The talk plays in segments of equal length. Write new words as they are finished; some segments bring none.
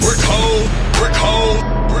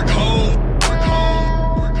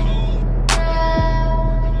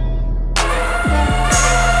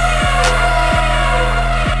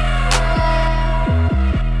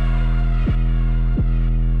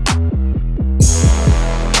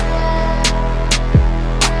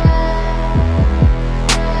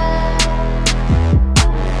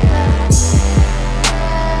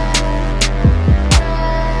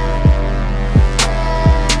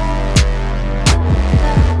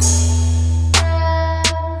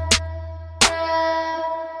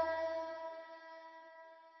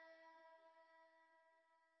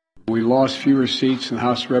We lost fewer seats in the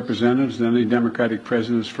House of Representatives than any Democratic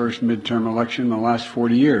president's first midterm election in the last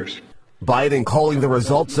 40 years. Biden calling the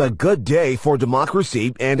results a good day for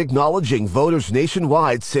democracy and acknowledging voters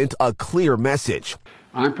nationwide sent a clear message.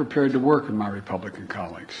 I'm prepared to work with my Republican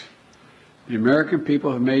colleagues. The American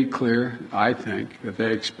people have made clear, I think, that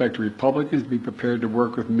they expect Republicans to be prepared to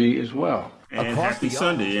work with me as well. And happy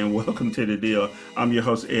Sunday and welcome to The Deal. I'm your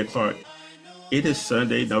host, Ed Clark. It is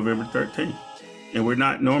Sunday, November 13th. And we're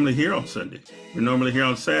not normally here on Sunday. We're normally here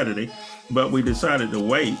on Saturday, but we decided to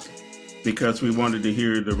wait because we wanted to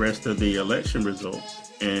hear the rest of the election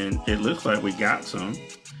results. And it looks like we got some.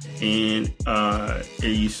 And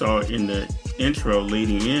you saw in the intro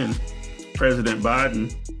leading in, President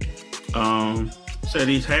Biden said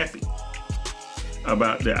he's happy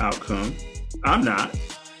about the outcome. I'm not.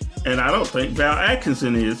 And I don't think Val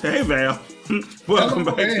Atkinson is. Hey, Val. Welcome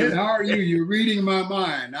back. Ed, how are you? You're reading my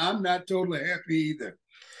mind. I'm not totally happy either.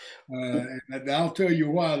 And I'll tell you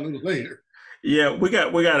why a little later. Yeah, we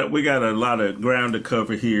got a lot of ground to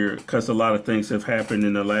cover here because a lot of things have happened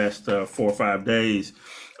in the last 4 or 5 days.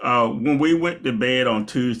 When we went to bed on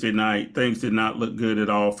Tuesday night, things did not look good at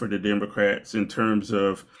all for the Democrats in terms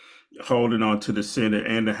of holding on to the Senate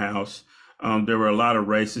and the House. There were a lot of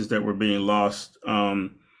races that were being lost.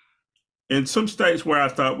 In some states where I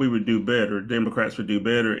thought we would do better, Democrats would do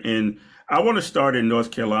better. And I want to start in North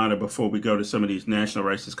Carolina before we go to some of these national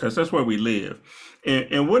races, because that's where we live.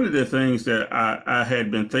 And one of the things that I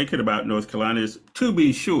had been thinking about North Carolina is to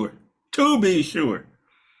be sure,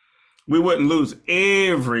 we wouldn't lose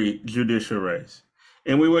every judicial race.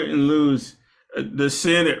 And we wouldn't lose the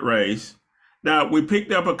Senate race. Now, we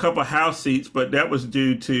picked up a couple House seats, but that was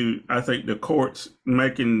due to, I think, the courts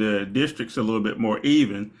making the districts a little bit more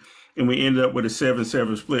even. And we ended up with a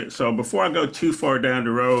 7-7 split. So before I go too far down the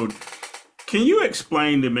road, can you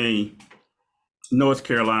explain to me, North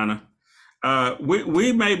Carolina,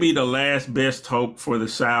 we may be the last best hope for the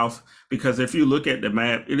South, because if you look at the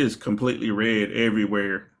map, it is completely red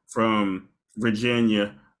everywhere from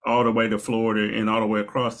Virginia all the way to Florida and all the way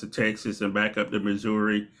across to Texas and back up to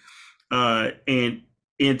Missouri and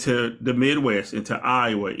into the Midwest, into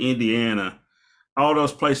Iowa, Indiana. All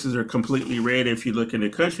those places are completely red if you look in the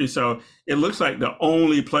country. So it looks like the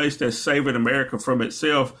only place that's saving America from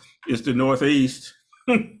itself is the Northeast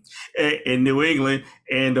and New England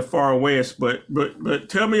and the far West. But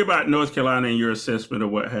tell me about North Carolina and your assessment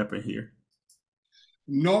of what happened here.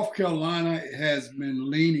 North Carolina has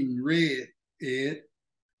been leaning red, Ed,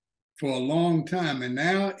 for a long time, and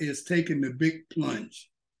now it's taking the big plunge.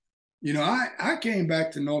 You know, I came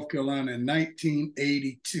back to North Carolina in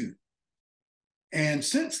 1982. And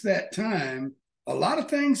since that time, a lot of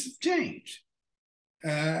things have changed.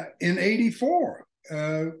 In 84,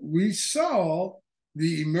 we saw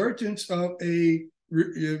the emergence of a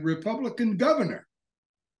Republican governor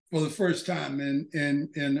for the first time in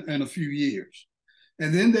a few years.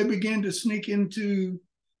 And then they began to sneak into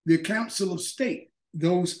the Council of State,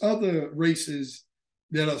 those other races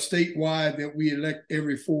that are statewide that we elect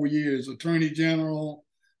every 4 years, Attorney General,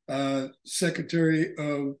 Secretary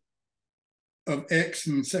of X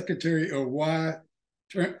and Secretary of Y,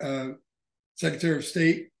 Secretary of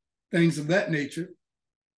State, things of that nature.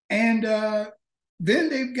 And then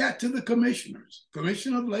they've got to the commissioners,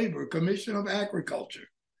 Commission of Labor, Commission of Agriculture,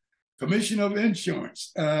 Commission of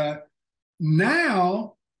Insurance.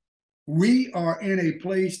 Now we are in a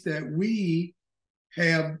place that we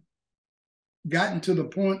have gotten to the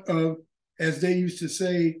point of, as they used to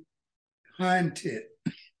say, hind tit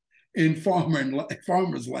in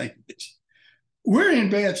farmers' language. We're in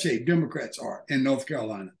bad shape, Democrats are, in North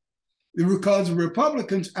Carolina, because the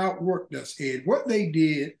Republicans outworked us, Ed. What they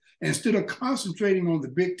did, instead of concentrating on the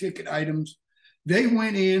big ticket items, they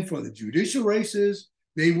went in for the judicial races,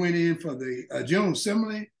 they went in for the General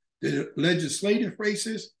Assembly, the legislative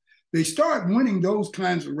races. They started winning those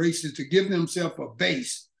kinds of races to give themselves a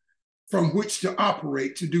base from which to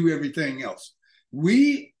operate to do everything else.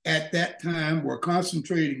 We, at that time, were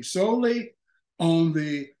concentrating solely on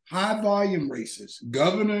the high volume races,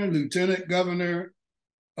 governor, lieutenant governor,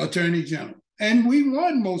 attorney general. And we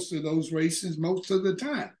won most of those races most of the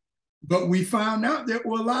time. But we found out there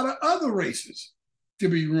were a lot of other races to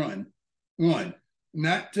be won,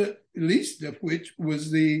 not to least of which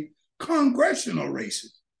was the congressional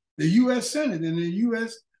races, the U.S. Senate and the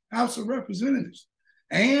U.S. House of Representatives.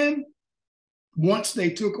 And once they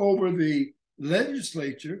took over the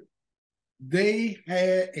legislature, they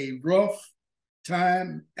had a rough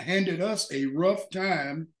time, handed us a rough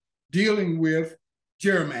time dealing with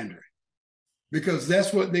gerrymandering, because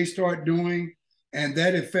that's what they start doing. And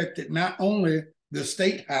that affected not only the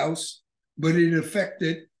state house, but it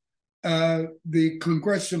affected the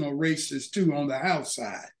congressional races too on the House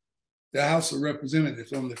side, the House of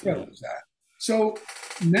Representatives on the federal side. So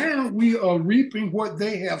now we are reaping what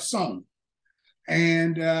they have sown.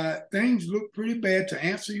 And things look pretty bad. To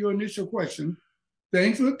answer your initial question,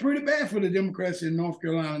 things look pretty bad for the Democrats in North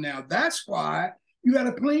Carolina now. That's why you got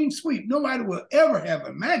a clean sweep. Nobody will ever have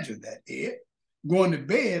imagined that, Ed, going to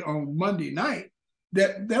bed on Monday night,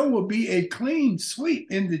 that there will be a clean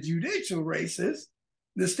sweep in the judicial races,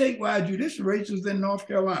 the statewide judicial races in North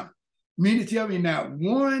Carolina. Mean to tell me not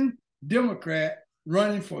one Democrat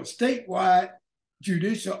running for statewide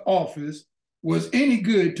judicial office was any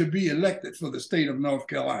good to be elected for the state of North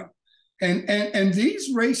Carolina. And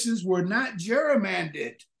these races were not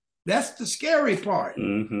gerrymandered. That's the scary part.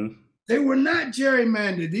 Mm-hmm. They were not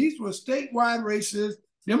gerrymandered. These were statewide races,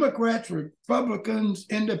 Democrats, Republicans,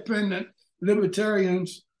 independent,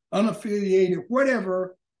 libertarians, unaffiliated,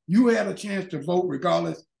 whatever. You had a chance to vote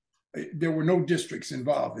regardless. There were no districts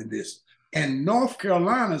involved in this. And North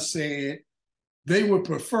Carolina said they would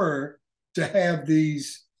prefer to have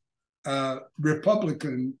these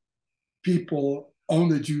Republican people on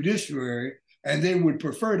the judiciary, and they would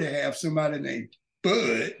prefer to have somebody named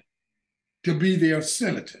Bud to be their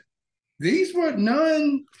senator. These were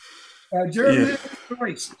non-gerrymandered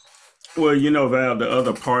races. Well, Val, the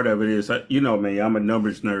other part of it is, me, I'm a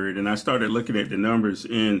numbers nerd, and I started looking at the numbers,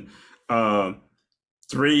 and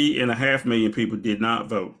 3.5 million people did not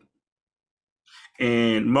vote.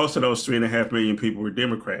 And most of those 3.5 million people were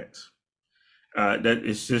Democrats. That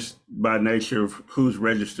is just by nature of who's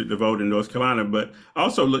registered to vote in North Carolina, but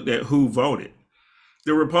also looked at who voted.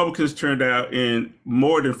 The Republicans turned out, and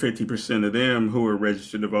more than 50% of them who were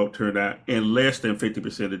registered to vote turned out, and less than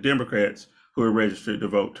 50% of Democrats who were registered to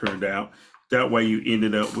vote turned out. That way you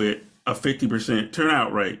ended up with a 50%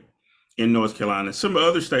 turnout rate in North Carolina. Some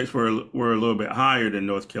other states were a little bit higher than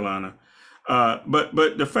North Carolina. But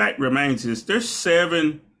the fact remains is there's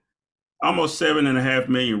almost 7.5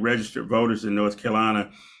 million registered voters in North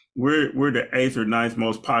Carolina. We're the 8th or 9th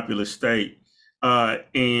most populous state.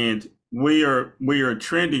 And we are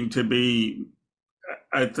trending to be,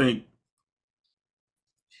 I think,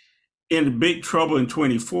 in big trouble in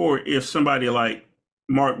 24 if somebody like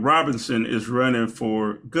Mark Robinson is running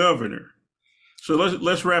for governor. So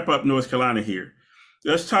let's wrap up North Carolina here.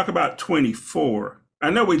 Let's talk about 24. I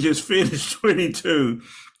know we just finished 22.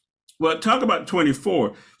 Well, talk about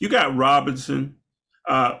 24. You got Robinson,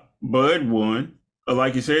 Bud won.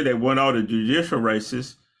 Like you said, they won all the judicial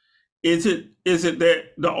races. Is it that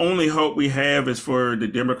the only hope we have is for the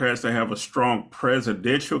Democrats to have a strong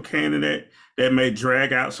presidential candidate that may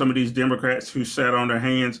drag out some of these Democrats who sat on their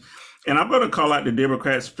hands? And I'm going to call out the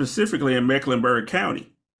Democrats specifically in Mecklenburg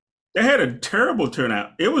County. They had a terrible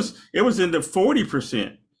turnout. It was in the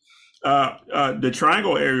 40%. The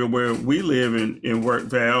Triangle area where we live in work,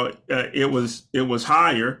 Val, it was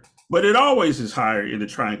higher, but it always is higher in the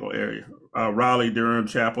Triangle area. Raleigh, Durham,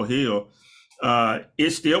 Chapel Hill.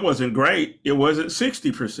 It still wasn't great. It wasn't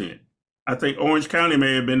 60%. I think Orange County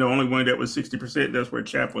may have been the only one that was 60%. That's where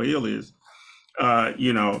Chapel Hill is. And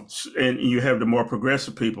you have the more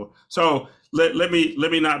progressive people. So let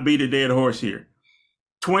me not beat a dead horse here.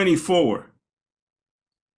 24.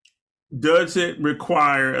 Does it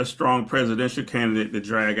require a strong presidential candidate to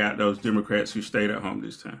drag out those Democrats who stayed at home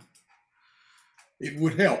this time? It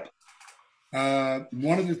would help.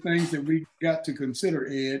 One of the things that we got to consider,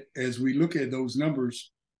 Ed, as we look at those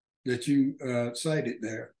numbers that you cited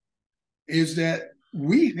there, is that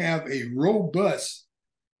we have a robust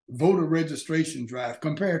voter registration drive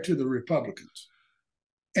compared to the Republicans.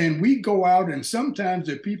 And we go out, and sometimes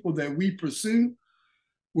the people that we pursue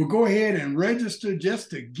will go ahead and register just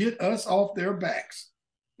to get us off their backs.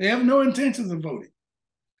 They have no intentions of voting.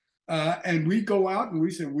 And we go out and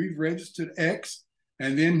we say, we've registered X.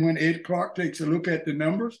 And then when Ed Clark takes a look at the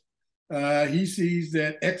numbers, he sees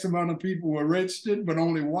that X amount of people were registered, but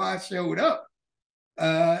only Y showed up.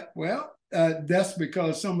 That's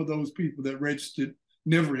because some of those people that registered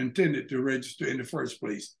never intended to register in the first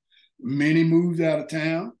place. Many moved out of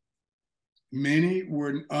town. Many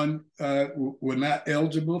were not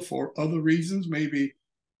eligible for other reasons, maybe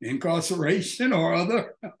incarceration or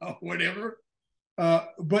other, whatever.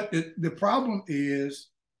 But the problem is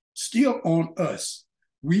still on us.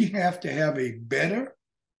 We have to have a better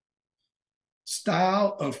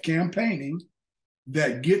style of campaigning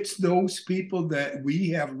that gets those people that we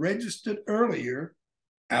have registered earlier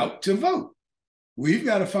out to vote. We've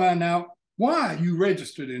got to find out why you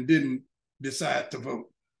registered and didn't decide to vote.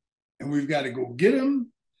 And we've got to go get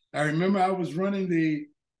them. I remember I was running the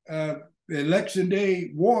Election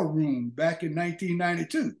Day War Room back in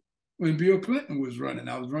 1992 when Bill Clinton was running.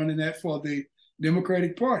 I was running that for the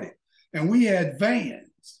Democratic Party. And we had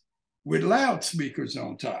vans with loudspeakers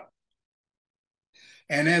on top.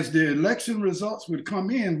 And as the election results would come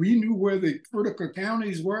in, we knew where the critical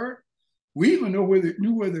counties were. We even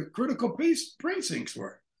knew where the critical precincts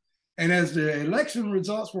were. And as the election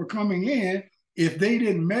results were coming in, if they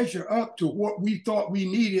didn't measure up to what we thought we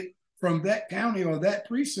needed from that county or that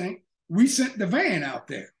precinct, we sent the van out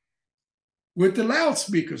there with the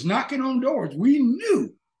loudspeakers, knocking on doors. We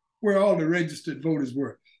knew where all the registered voters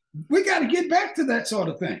were. We got to get back to that sort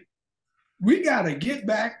of thing. We got to get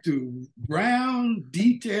back to ground,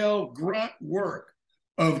 detailed, grunt work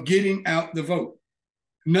of getting out the vote.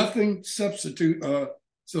 Nothing suffices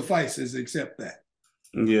except that.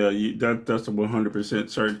 Yeah, that's 100%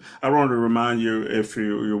 certain. I want to remind you, if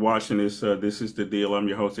you're watching this, this is The Deal. I'm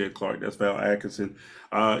your host, Ed Clark. That's Val Atkinson.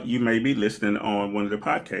 You may be listening on one of the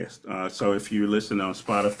podcasts. So if you listen on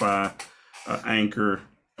Spotify, Anchor,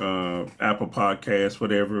 Apple Podcasts,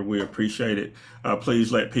 whatever, we appreciate it.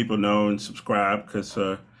 Please let people know and subscribe, because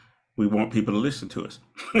we want people to listen to us.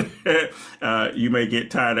 You may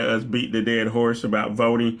get tired of us beating the dead horse about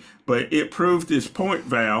voting, but it proved this point,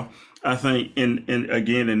 Val, I think, in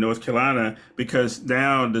North Carolina, because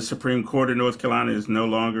now the Supreme Court of North Carolina is no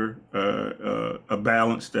longer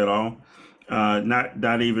balanced at all,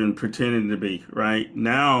 not even pretending to be, right?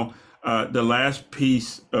 Now, the last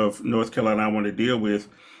piece of North Carolina I want to deal with,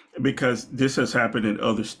 because this has happened in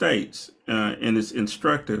other states, and it's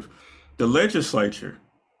instructive. The legislature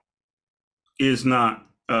is not,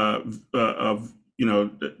 the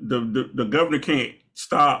governor can't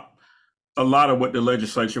stop a lot of what the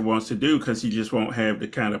legislature wants to do, because he just won't have the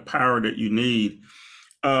kind of power that you need.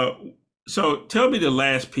 So tell me the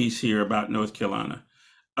last piece here about North Carolina.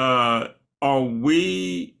 Are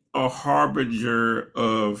we a harbinger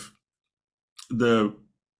of the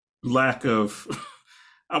lack of,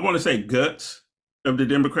 I want to say, guts of the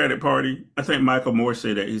Democratic Party? I think Michael Moore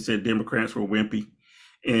said that. He said Democrats were wimpy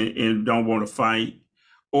and don't want to fight.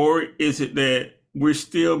 Or is it that we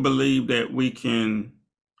still believe that we can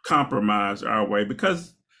compromise our way?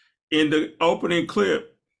 Because in the opening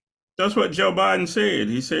clip, that's what Joe Biden said.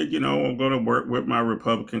 He said, I'm going to work with my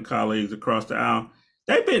Republican colleagues across the aisle.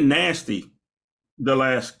 They've been nasty the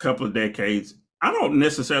last couple of decades. I don't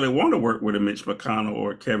necessarily want to work with a Mitch McConnell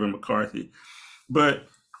or Kevin McCarthy, but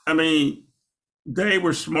I mean, they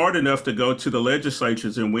were smart enough to go to the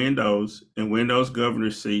legislatures and win those governor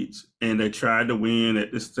seats, and they tried to win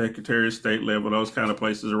at the Secretary of State level, those kind of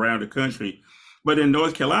places around the country. But in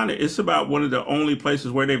North Carolina, it's about one of the only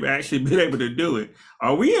places where they've actually been able to do it.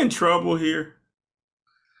 Are we in trouble here?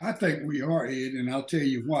 I think we are, Ed, and I'll tell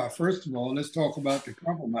you why. First of all, let's talk about the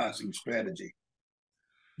compromising strategy.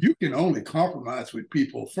 You can only compromise with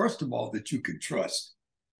people, first of all, that you can trust,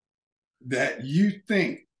 that you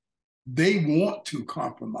think they want to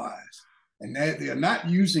compromise, and that they're not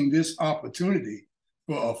using this opportunity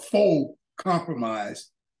for a full compromise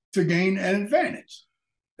to gain an advantage.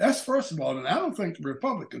 That's first of all, and I don't think the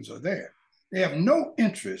Republicans are there. They have no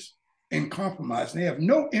interest in compromise. They have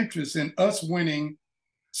no interest in us winning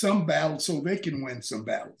some battles so they can win some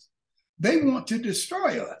battles. They want to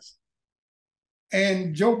destroy us.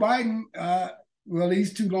 And Joe Biden,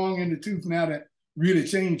 he's too long in the tooth now to really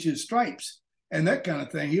change his stripes and that kind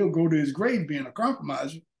of thing. He'll go to his grave being a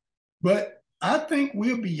compromiser. But I think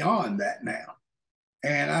we're beyond that now.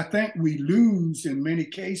 And I think we lose in many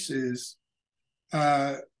cases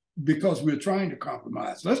because we're trying to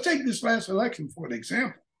compromise. Let's take this last election for an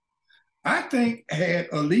example. I think had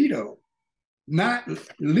Alito not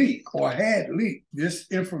leaked or had leaked this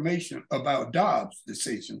information about Dobbs'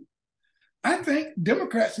 decision, I think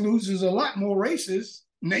Democrats loses a lot more races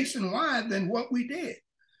nationwide than what we did.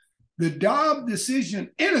 The Dobbs decision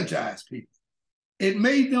energized people. It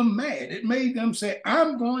made them mad. It made them say,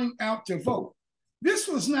 I'm going out to vote. This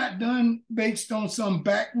was not done based on some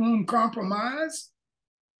backroom compromise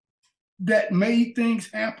that made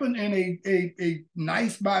things happen in a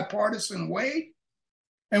nice bipartisan way.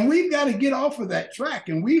 And we've got to get off of that track,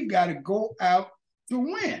 and we've got to go out to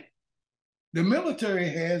win. The military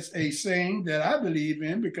has a saying that I believe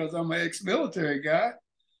in because I'm an ex-military guy.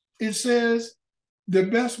 It says the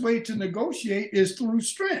best way to negotiate is through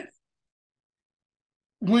strength.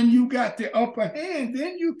 When you got the upper hand,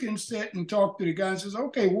 then you can sit and talk to the guy and says,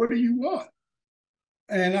 okay, what do you want?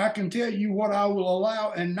 And I can tell you what I will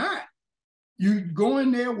allow and not. You go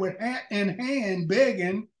in there with hat in hand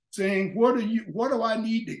begging, saying, what do I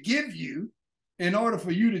need to give you in order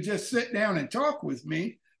for you to just sit down and talk with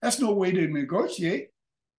me? That's no way to negotiate.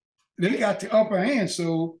 They got the upper hand.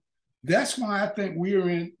 So that's why I think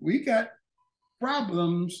we got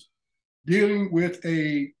problems dealing with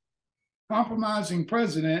a compromising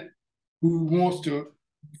president who wants to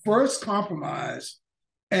first compromise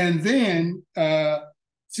and then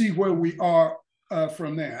see where we are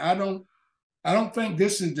from there. I don't think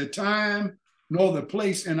this is the time nor the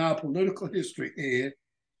place in our political history, Ed,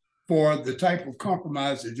 for the type of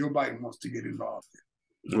compromise that Joe Biden wants to get involved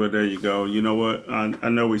in. Well, there you go. You know what? I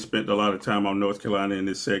know we spent a lot of time on North Carolina in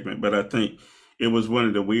this segment, but I think it was one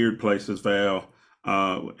of the weird places, Val,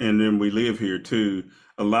 and then we live here too.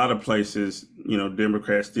 A lot of places,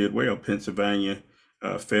 Democrats did well. Pennsylvania,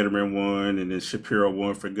 Fetterman won, and then Shapiro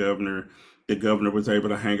won for governor. The governor was able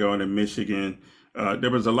to hang on in Michigan.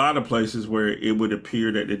 There was a lot of places where it would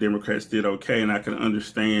appear that the Democrats did okay, and I can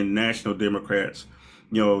understand national Democrats,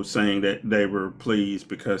 saying that they were pleased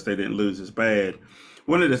because they didn't lose as bad.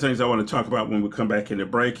 One of the things I want to talk about when we come back in the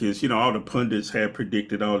break is, all the pundits have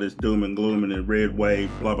predicted all this doom and gloom and the red wave,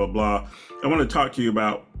 blah, blah, blah. I want to talk to you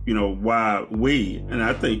about, why and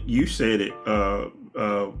I think you said it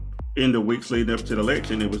in the weeks leading up to the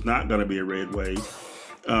election, it was not going to be a red wave.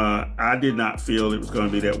 I did not feel it was going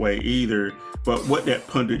to be that way either. But what that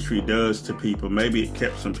punditry does to people, maybe it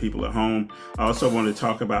kept some people at home. I also want to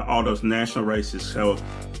talk about all those national races. So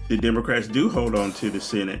the Democrats do hold on to the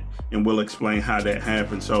Senate, and we'll explain how that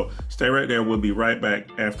happened. So stay right there. We'll be right back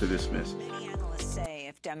after this message. Many analysts say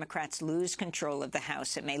if Democrats lose control of the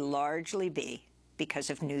House, it may largely be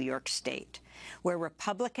because of New York State, where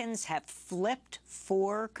Republicans have flipped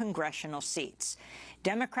 4 congressional seats.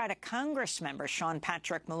 Democratic Congress member Sean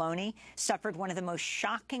Patrick Maloney suffered one of the most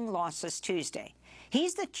shocking losses Tuesday.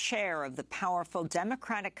 He's the chair of the powerful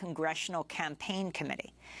Democratic Congressional Campaign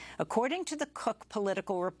Committee. According to the Cook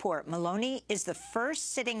Political Report, Maloney is the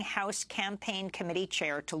first sitting House Campaign Committee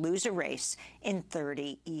chair to lose a race in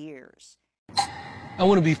 30 years. I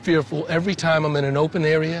want to be fearful every time I'm in an open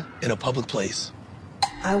area in a public place.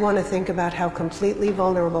 I want to think about how completely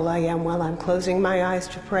vulnerable I am while I'm closing my eyes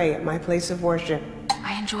to pray at my place of worship.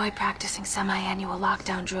 I enjoy practicing semi-annual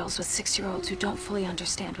lockdown drills with 6-year-olds who don't fully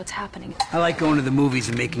understand what's happening. I like going to the movies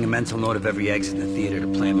and making a mental note of every exit in the theater to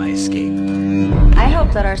plan my escape. I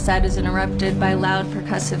hope that our set is interrupted by loud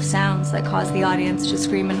percussive sounds that cause the audience to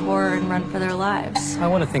scream in horror and run for their lives. I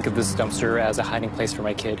want to think of this dumpster as a hiding place for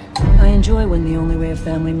my kid. I enjoy when the only way a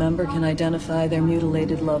family member can identify their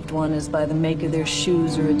mutilated loved one is by the make of their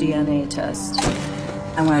shoes or a DNA test.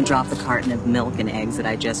 I want to drop the carton of milk and eggs that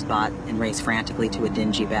I just bought and race frantically to a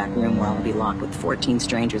dingy back room where I'll be locked with 14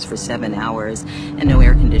 strangers for 7 hours and no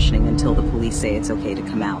air conditioning until the police say it's okay to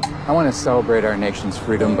come out. I want to celebrate our nation's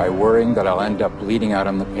freedom by worrying that I'll end up bleeding out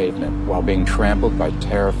on the pavement while being trampled by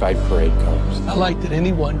terrified parade cars. I like that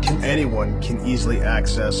anyone can easily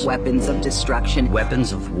access weapons of destruction,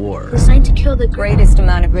 weapons of war. Designed to kill the greatest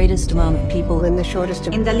amount of people in the shortest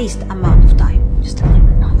in the least amount of time. Just a little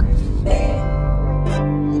bit longer.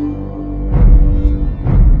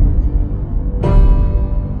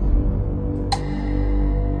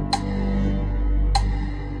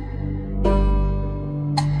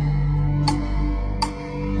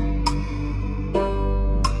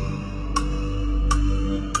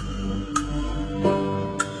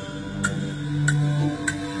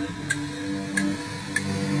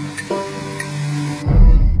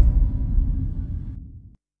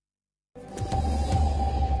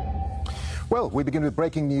 Well, we begin with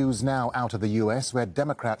breaking news now out of the U.S., where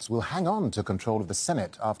Democrats will hang on to control of the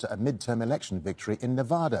Senate after a midterm election victory in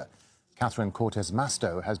Nevada. Catherine Cortez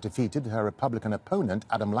Masto has defeated her Republican opponent,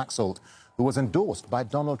 Adam Laxalt, who was endorsed by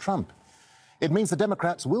Donald Trump. It means the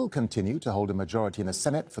Democrats will continue to hold a majority in the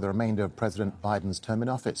Senate for the remainder of President Biden's term in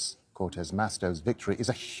office. Cortez Masto's victory is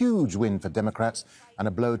a huge win for Democrats and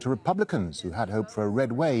a blow to Republicans, who had hoped for a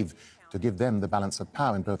red wave to give them the balance of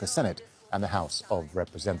power in both the Senate and the House of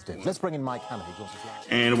Representatives. Let's bring in Mike Hannity.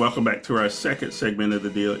 And welcome back to our second segment of the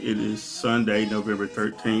deal. It is Sunday, November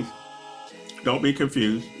 13th. Don't be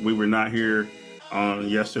confused. We were not here on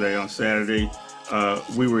Saturday.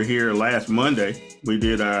 We were here last Monday. We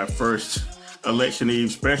did our first Election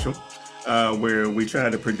Eve special where we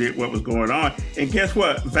tried to predict what was going on. And guess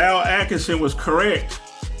what? Val Atkinson was correct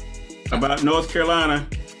about North Carolina,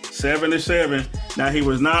 7-7. Now, he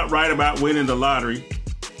was not right about winning the lottery.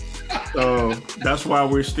 So that's why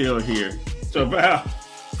we're still here. So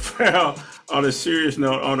Val, on a serious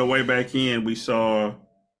note, on the way back in, we saw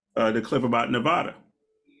the clip about Nevada.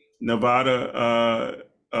 Nevada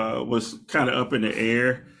was kind of up in the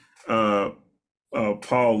air. Paul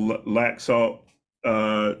Laxalt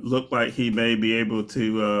looked like he may be able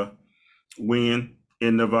to win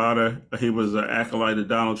in Nevada. He was an acolyte of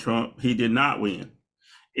Donald Trump. He did not win.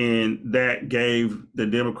 And that gave the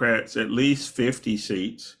Democrats at least 50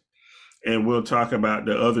 seats. and we'll talk about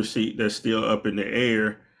the other seat that's still up in the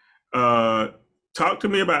air. Talk to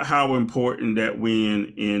me about how important that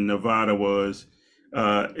win in Nevada was,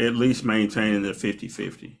 at least maintaining the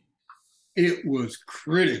 50-50. It was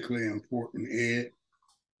critically important, Ed,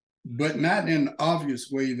 but not in the obvious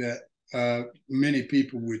way that many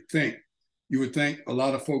people would think. You would think a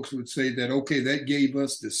lot of folks would say that, okay, that gave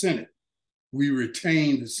us the Senate. We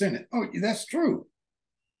retained the Senate. Oh, that's true.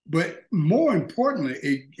 But more importantly,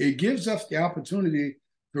 it gives us the opportunity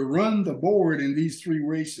to run the board in these three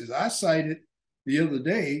races. I cited the other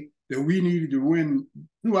day that we needed to win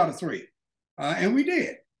 2 out of 3. And we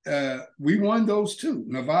did. We won those 2,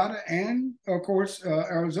 Nevada and, of course,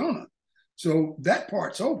 Arizona. So that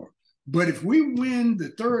part's over. But if we win the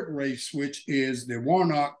 3rd race, which is the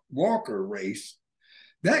Warnock-Walker race,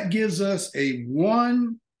 that gives us a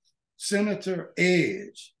 1 senator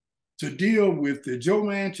edge to deal with the Joe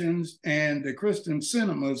Manchins and the Kristen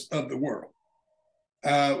Sinemas of the world.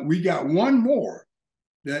 We got 1 more,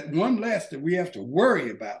 that 1 less that we have to worry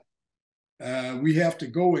about. We have to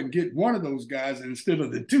go and get 1 of those guys instead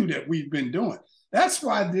of the 2 that we've been doing. That's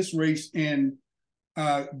why this race in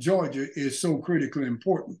Georgia is so critically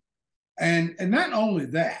important. And not only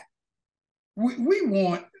that, we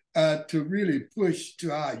want to really push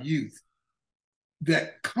to our youth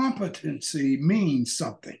that competency means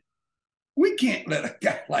something. We can't let a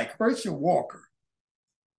guy like Herschel Walker,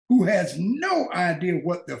 who has no idea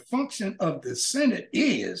what the function of the Senate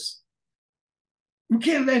is, we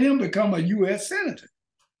can't let him become a U.S. Senator.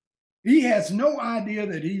 He has no idea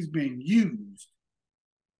that he's being used.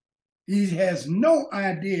 He has no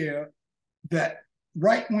idea that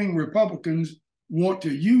right-wing Republicans want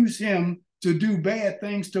to use him to do bad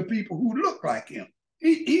things to people who look like him.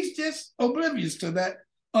 He's just oblivious to that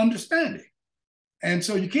understanding. And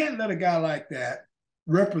so you can't let a guy like that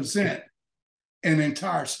represent an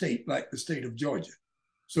entire state like the state of Georgia.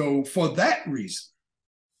 So for that reason,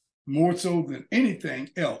 more so than anything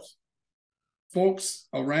else, folks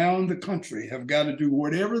around the country have got to do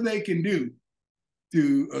whatever they can do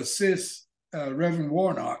to assist Reverend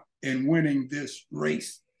Warnock in winning this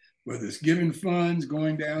race, whether it's giving funds,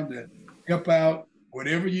 going down to help out,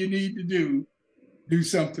 whatever you need to do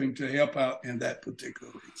something to help out in that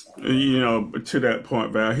particular race. You know, to that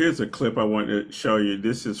point, Val, here's a clip I want to show you.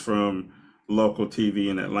 This is from local TV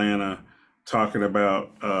in Atlanta talking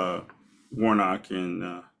about Warnock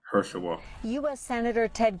and Herschel Walker. U.S. Senator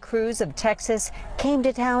Ted Cruz of Texas came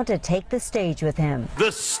to town to take the stage with him.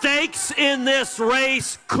 The stakes in this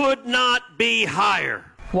race could not be higher.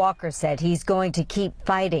 Walker said he's going to keep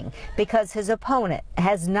fighting because his opponent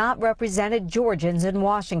has not represented Georgians in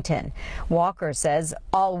Washington. Walker says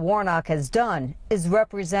all Warnock has done is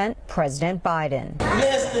represent President Biden.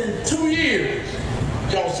 Less than 2 years,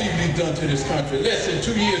 y'all see what he's done to this country. Less than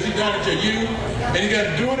 2 years, he's done it to you, and he's got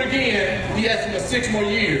to do it again. He asking for 6 more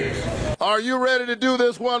years. Are you ready to do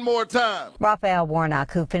this one more time? Raphael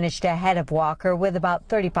Warnock, who finished ahead of Walker with about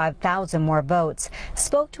 35,000 more votes,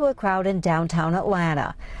 spoke to a crowd in downtown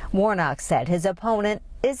Atlanta. Warnock said his opponent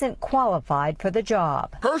isn't qualified for the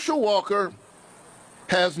job. Herschel Walker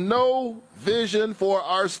has no vision for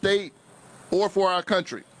our state or for our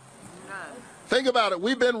country. Think about it.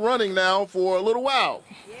 We've been running now for a little while.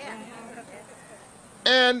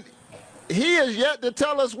 And he has yet to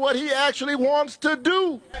tell us what he actually wants to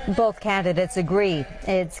do. Both candidates agree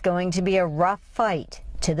it's going to be a rough fight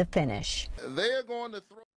to the finish. They're going to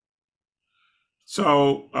throw.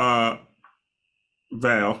 So,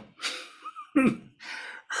 Val,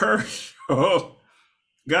 Herschel,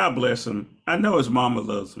 God bless him. I know his mama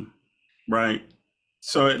loves him, right?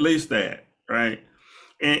 So at least that, right?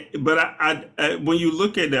 But I when you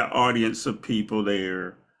look at the audience of people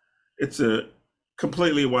there, it's a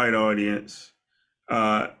completely white audience.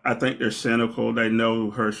 I think they're cynical. They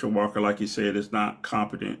know Herschel Walker, like you said, is not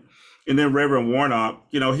competent. And then Reverend Warnock,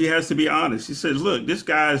 you know, he has to be honest. He says, look, this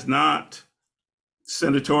guy is not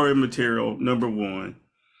senatorial material, number one.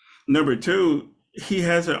 Number two, he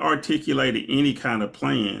hasn't articulated any kind of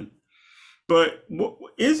plan. But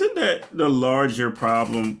isn't that the larger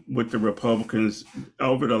problem with the Republicans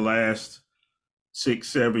over the last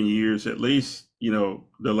 6-7 years, at least, you know,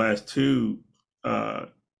 the last 2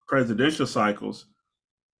 presidential cycles?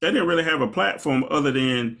 They didn't really have a platform other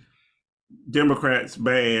than Democrats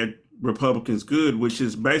bad, Republicans good, which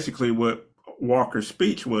is basically what Walker's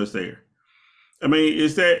speech was there. I mean,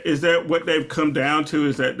 is that what they've come down to?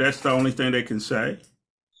 Is that's the only thing they can say?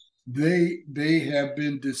 They have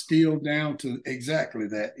been distilled down to exactly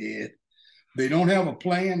that, Ed. They don't have a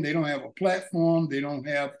plan. They don't have a platform. They don't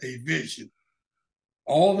have a vision.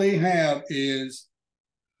 All they have is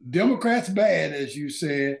Democrats bad, as you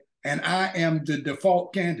said, and I am the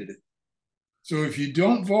default candidate. So if you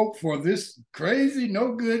don't vote for this crazy,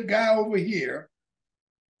 no good guy over here,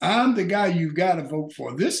 I'm the guy you've got to vote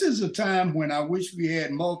for. This is a time when I wish we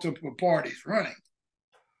had multiple parties running.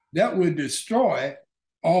 That would destroy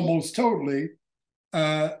almost totally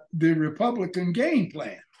the Republican game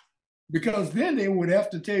plan, because then they would have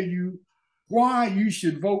to tell you why you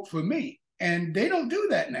should vote for me. And they don't do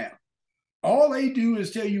that now. All they do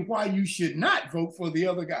is tell you why you should not vote for the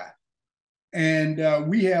other guy. And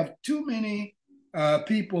we have too many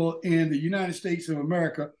people in the United States of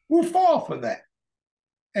America who fall for that.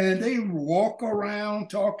 And they walk around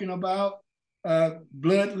talking about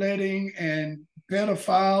bloodletting and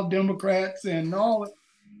pedophile Democrats and all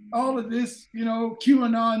of this,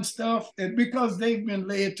 QAnon stuff. And because they've been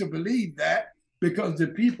led to believe that, because the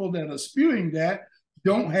people that are spewing that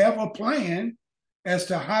don't have a plan as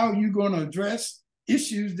to how you're going to address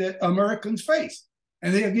issues that Americans face.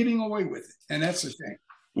 And they are getting away with it. And that's a shame.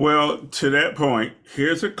 Well, to that point,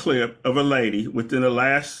 here's a clip of a lady within the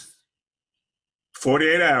last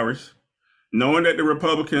 48 hours, knowing that the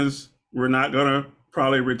Republicans were not going to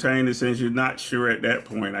probably retain this, and she's not sure at that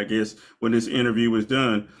point, I guess, when this interview was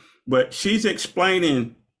done. But she's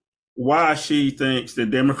explaining why she thinks the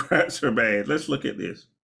Democrats are bad. Let's look at this.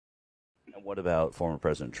 And what about former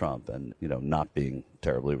President Trump and, not being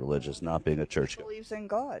terribly religious, not being a churchgoer? He believes in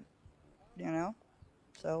God,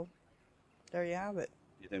 So there you have it.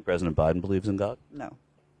 You think President Biden believes in God? No,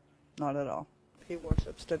 not at all. He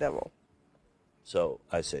worships the devil. So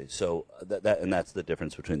I see. So and that's the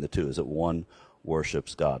difference between the two, is that one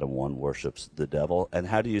worships God and one worships the devil. And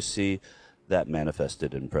how do you see that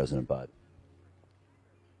manifested in President Biden?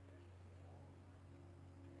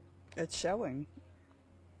 It's showing.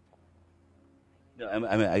 I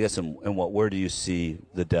mean, I guess where do you see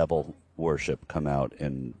the devil worship come out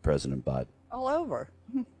in President Biden? All over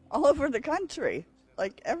the country,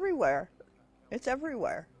 like everywhere. It's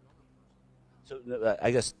everywhere. So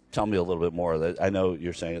I guess tell me a little bit more. I know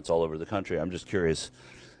you're saying it's all over the country. I'm just curious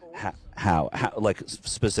how like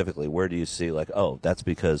specifically, where do you see like, oh, that's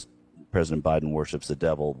because President Biden worships the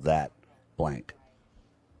devil, that blank?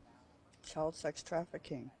 Child sex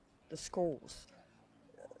trafficking, the schools,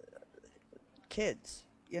 kids,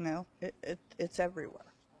 it's everywhere.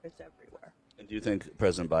 It's everywhere. And do you think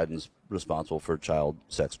President Biden's responsible for child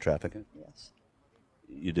sex trafficking? Yes.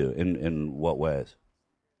 You do? In what ways?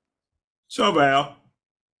 So, Val,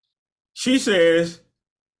 she says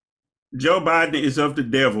Joe Biden is of the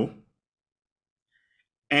devil,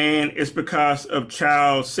 and it's because of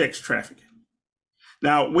child sex trafficking.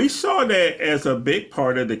 Now, we saw that as a big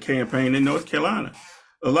part of the campaign in North Carolina.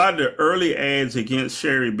 A lot of the early ads against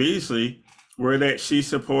Sherry Beasley were that she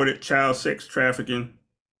supported child sex trafficking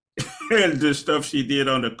and the stuff she did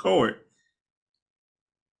on the court.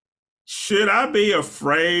 Should I be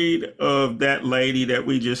afraid of that lady that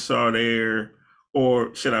we just saw there,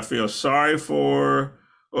 or should I feel sorry for her?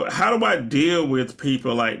 Or how do I deal with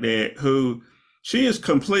people like that who she is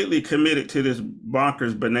completely committed to this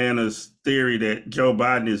bonkers bananas theory that Joe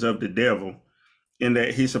Biden is of the devil and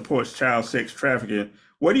that he supports child sex trafficking?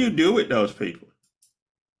 What do you do with those people?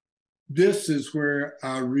 This is where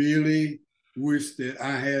I really wish that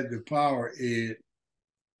I had the power, Ed,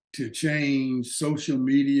 to change social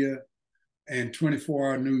media and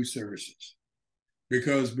 24-hour news services.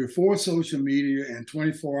 Because before social media and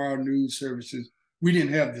 24-hour news services, we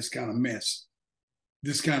didn't have this kind of mess,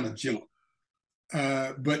 this kind of junk.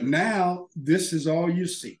 But now this is all you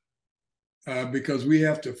see, because we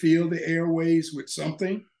have to fill the airways with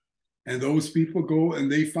something, and those people go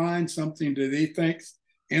and they find something that they think's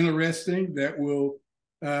interesting that will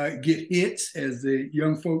get hits, as the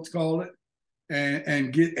young folks call it,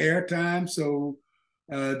 and get airtime. So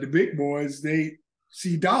the big boys, they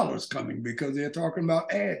see dollars coming because they're talking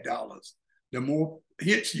about ad dollars. The more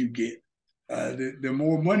hits you get, the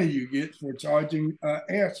more money you get for charging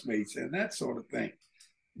airspace and that sort of thing.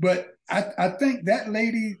 But I think that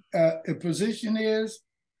lady position is,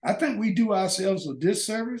 I think we do ourselves a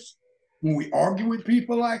disservice when we argue with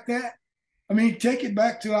people like that. I mean, take it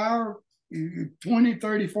back to our 20,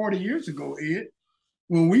 30, 40 years ago, Ed,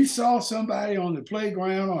 when we saw somebody on the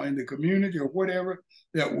playground or in the community or whatever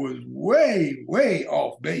that was way, way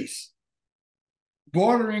off base,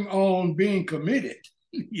 bordering on being committed,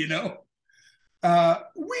 we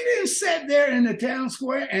didn't sit there in the town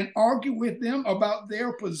square and argue with them about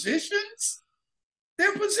their positions.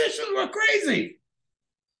 Their positions were crazy.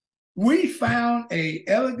 We found an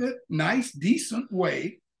elegant, nice, decent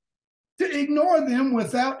way to ignore them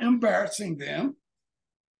without embarrassing them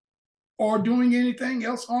or doing anything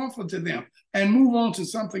else harmful to them, and move on to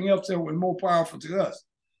something else that was more powerful to us.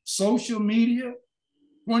 social media,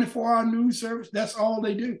 24-hour news service, that's all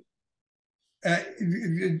they do.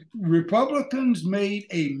 Republicans made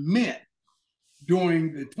a mint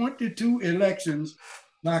during the 22 elections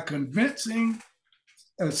by convincing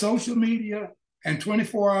social media and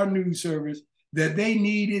 24-hour news service that they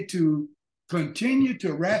needed to continue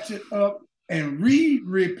to ratchet up and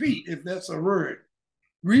repeat, if that's a word,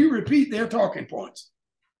 repeat their talking points.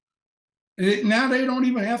 Now they don't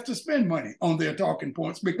even have to spend money on their talking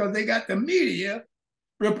points because they got the media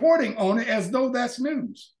reporting on it as though that's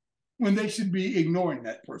news, when they should be ignoring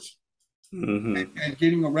that person and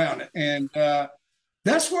getting around it. And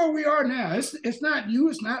that's where we are now. It's not you,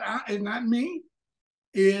 it's not me.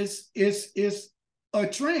 It's a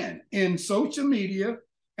trend in social media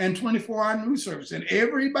and 24-hour news service, and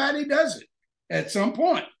everybody does it at some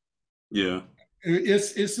point. Yeah,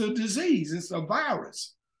 it's a disease, it's a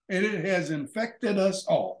virus, and it has infected us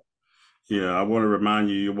all. Yeah, I want to remind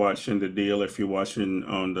you, you're watching The Deal. If you're watching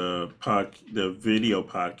on the video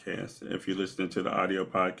podcast, if you're listening to the audio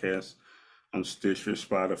podcast on Stitcher,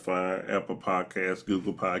 Spotify, Apple Podcasts,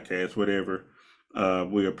 Google Podcasts, whatever,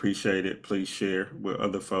 we appreciate it. Please share with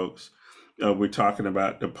other folks. We're talking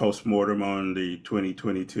about the postmortem on the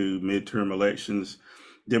 2022 midterm elections.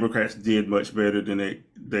 Democrats did much better than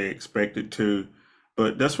they expected to.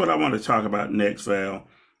 But that's what I want to talk about next, Val,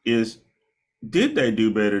 is did they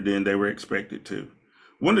do better than they were expected to?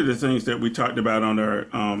 One of the things that we talked about on our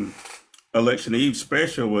election eve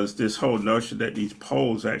special was this whole notion that these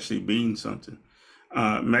polls actually mean something.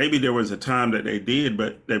 Maybe there was a time that they did,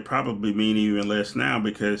 but they probably mean even less now,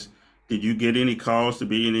 because did you get any calls to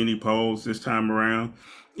be in any polls this time around?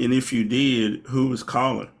 And if you did, who was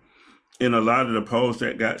calling? And a lot of the polls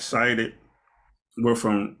that got cited were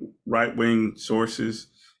from right-wing sources.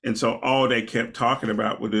 And so all they kept talking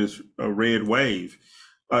about was this red wave.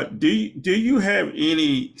 Do you have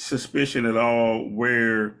any suspicion at all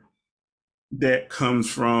where that comes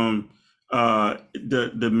from,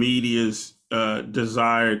 the media's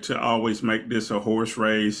desire to always make this a horse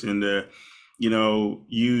race and to,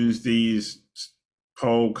 use these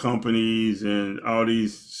poll companies and all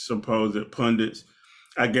these supposed pundits?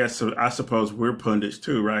 I suppose we're pundits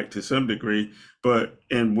too, right, to some degree,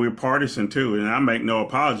 and we're partisan too, and I make no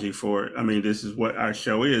apology for it. I mean, this is what our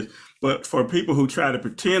show is. But for people who try to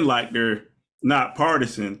pretend like they're not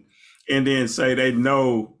partisan and then say they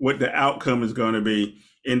know what the outcome is going to be,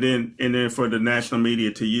 and then for the national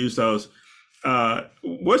media to use those,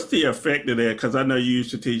 what's the effect of that? Because I know you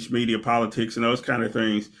used to teach media politics and those kind of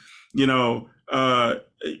things,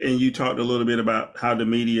 and you talked a little bit about how the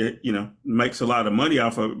media, makes a lot of money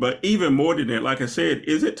off of it. But even more than that, like I said,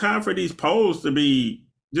 is it time for these polls to be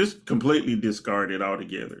just completely discarded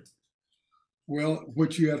altogether? Well,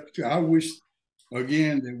 what you have to, I wish,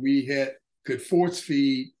 again, that we could force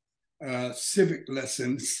feed civic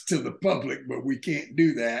lessons to the public, but we can't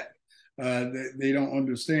do that. They don't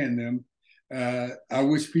understand them. I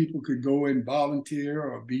wish people could go and volunteer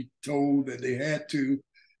or be told that they had to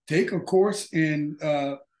take a course in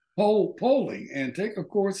polling and take a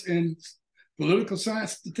course in political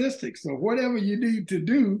science statistics or whatever you need to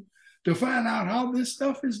do to find out how this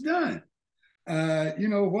stuff is done.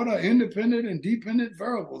 What are independent and dependent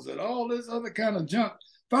variables and all this other kind of junk.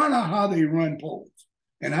 Find out how they run polls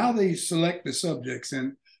and how they select the subjects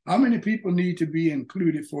and how many people need to be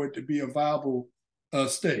included for it to be a viable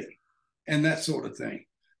study and that sort of thing.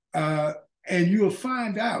 And you'll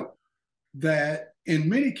find out that in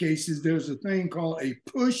many cases, there's a thing called a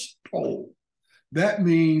push poll. That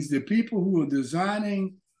means the people who are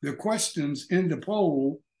designing the questions in the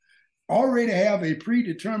poll already have a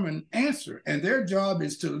predetermined answer, and their job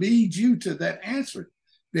is to lead you to that answer.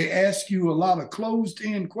 They ask you a lot of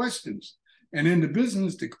closed-end questions. And in the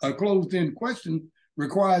business, a closed-end question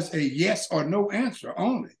requires a yes or no answer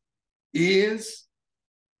only. Is,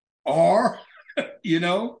 are,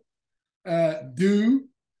 do.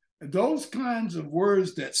 Those kinds of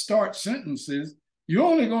words that start sentences, you're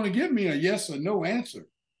only going to give me a yes or no answer.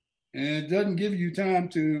 And it doesn't give you time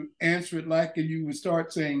to answer it like you would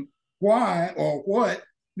start saying why or what,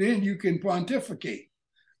 then you can pontificate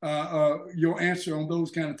your answer on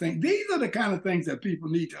those kind of things. These are the kind of things that people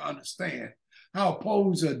need to understand, how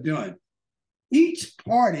polls are done. Each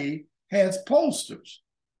party has pollsters,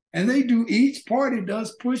 and each party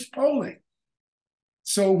does push polling.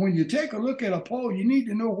 So when you take a look at a poll, you need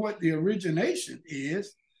to know what the origination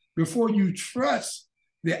is before you trust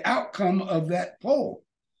the outcome of that poll.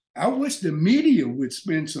 I wish the media would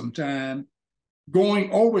spend some time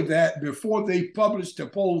going over that before they publish the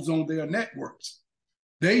polls on their networks.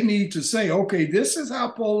 They need to say, okay, this is how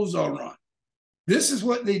polls are run. This is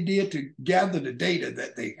what they did to gather the data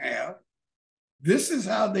that they have. This is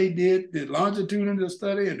how they did the longitudinal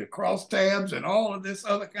study and the crosstabs and all of this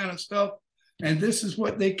other kind of stuff. And this is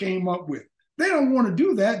what they came up with. They don't want to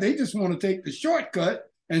do that. They just want to take the shortcut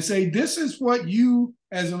and say, this is what you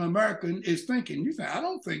as an American is thinking. You say, I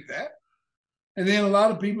don't think that. And then a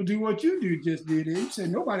lot of people do what you just did. You said,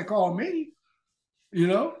 nobody called me, you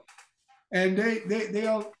know? And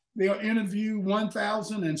they'll interview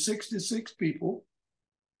 1,066 people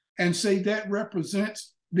and say that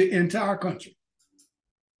represents the entire country.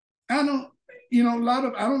 I don't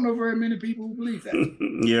know very many people who believe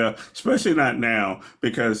that. Yeah, especially not now,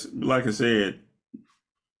 because like I said,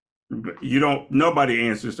 nobody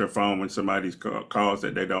answers their phone when somebody calls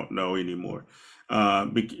that they don't know anymore.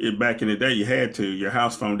 Back in the day, you had to. Your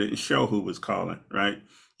house phone didn't show who was calling, right?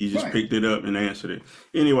 You just picked it up and answered it.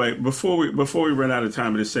 Anyway, before we run out of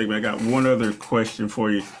time in this segment, I got one other question for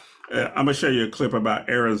you. I'm going to show you a clip about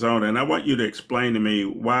Arizona, and I want you to explain to me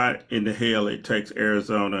why in the hell it takes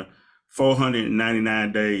Arizona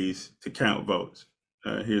 499 days to count votes.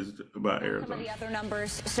 Here's about Arizona. Some of the other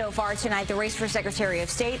numbers so far tonight. The race for Secretary of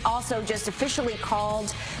State also just officially called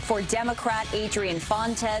for Democrat Adrian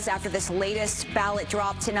Fontes after this latest ballot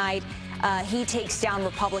drop tonight. He takes down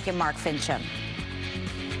Republican Mark Finchem.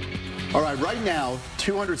 All right now,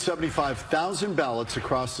 275,000 ballots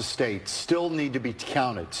across the state still need to be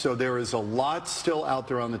counted. So there is a lot still out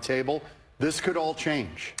there on the table. This could all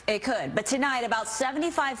change. It could. But tonight, about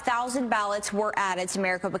 75,000 ballots were added to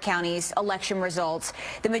Maricopa County's election results.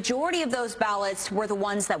 The majority of those ballots were the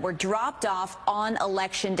ones that were dropped off on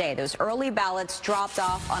Election Day. Those early ballots dropped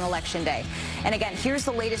off on Election Day. And again, here's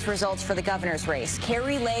the latest results for the governor's race.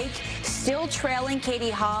 Kari Lake still trailing Katie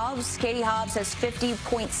Hobbs. Katie Hobbs has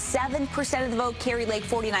 50.7% of the vote. Kari Lake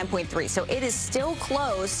 49.3%. So it is still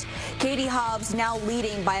close. Katie Hobbs now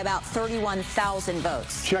leading by about 31,000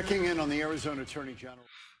 votes. Checking in on the Arizona Attorney General.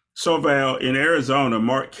 So, Val, in Arizona,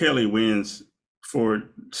 Mark Kelly wins for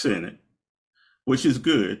Senate, which is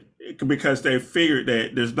good because they figured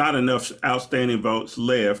that there's not enough outstanding votes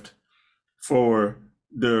left for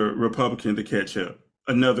the Republican to catch up.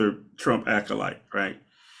 Another Trump acolyte, right?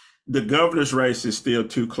 The governor's race is still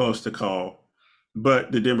too close to call,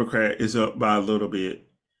 but the Democrat is up by a little bit.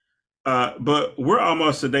 But we're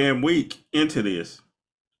almost a damn week into this.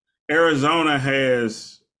 Arizona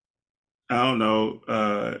has, I don't know,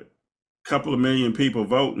 a couple of million people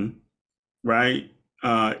voting, right?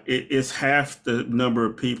 It's half the number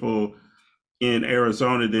of people in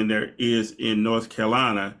Arizona than there is in North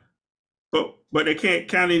Carolina, but they can't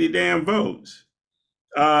count any damn votes.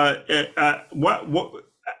 Why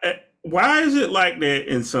is it like that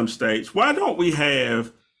in some states? Why don't we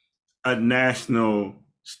have a national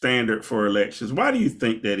standard for elections? Why do you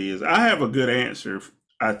think that is? I have a good answer,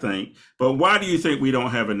 I think, but why do you think we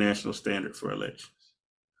don't have a national standard for elections?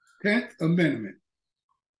 10th Amendment,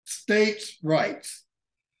 states' rights.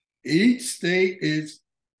 Each state is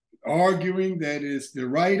arguing that it's the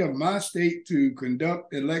right of my state to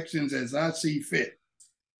conduct elections as I see fit.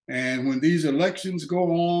 And when these elections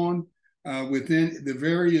go on within the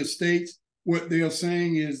various states, what they're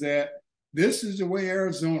saying is that this is the way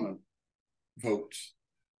Arizona votes.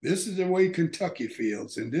 This is the way Kentucky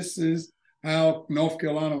feels. And this is how North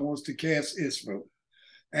Carolina wants to cast its vote.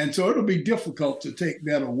 And so it'll be difficult to take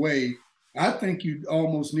that away. I think you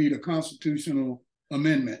almost need a constitutional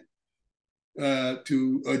amendment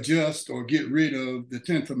to adjust or get rid of the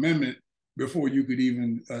 10th Amendment before you could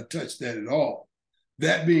even touch that at all.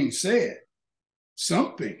 That being said,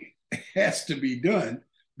 something has to be done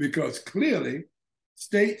because clearly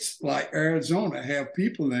states like Arizona have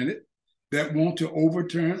people in it that want to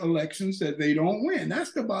overturn elections that they don't win.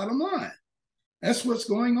 That's the bottom line. That's what's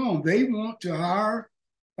going on. They want to hire,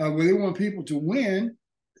 they want people to win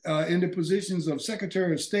in the positions of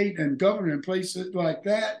Secretary of State and governor in places like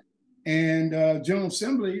that and General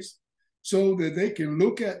Assemblies so that they can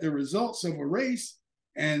look at the results of a race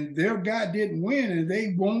and their guy didn't win and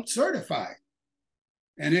they won't certify it.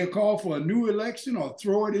 And they'll call for a new election or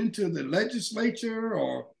throw it into the legislature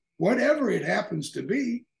or whatever it happens to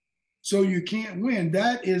be. So you can't win.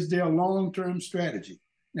 That is their long-term strategy.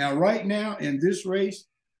 Now, right now in this race,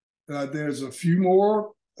 there's a few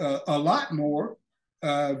more, a lot more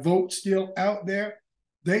votes still out there.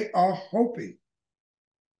 They are hoping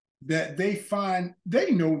that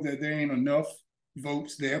they know that there ain't enough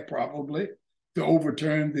votes there probably to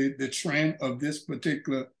overturn the trend of this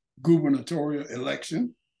particular gubernatorial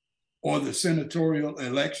election or the senatorial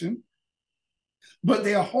election. But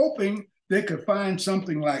they are hoping they could find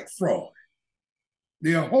something like fraud.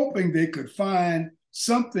 They are hoping they could find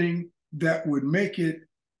something that would make it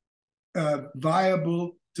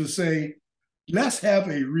viable to say, let's have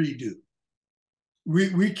a redo.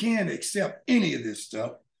 We can't accept any of this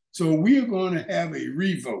stuff, so we're going to have a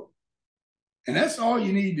revote. And that's all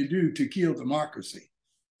you need to do to kill democracy,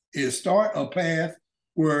 is start a path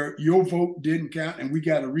where your vote didn't count, and we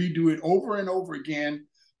got to redo it over and over again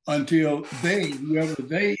until whoever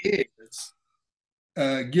they is,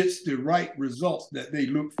 gets the right results that they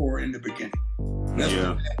look for in the beginning. That's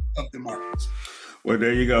the path of democracy. Well,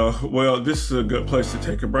 there you go. Well, this is a good place to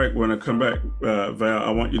take a break. When I come back, Val,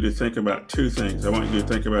 I want you to think about two things. I want you to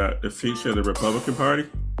think about the future of the Republican Party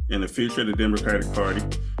and the future of the Democratic Party.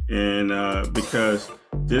 And because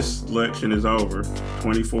this election is over,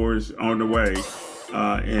 24 is on the way,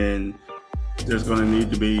 and there's going to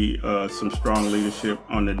need to be some strong leadership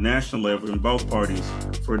on the national level in both parties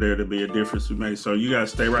for there to be a difference to be made. So you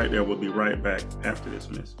guys stay right there. We'll be right back after this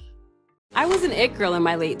message. I was an it girl in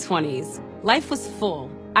my late 20s. Life was full.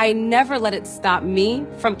 I never let it stop me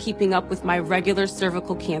from keeping up with my regular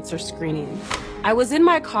cervical cancer screening. I was in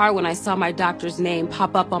my car when I saw my doctor's name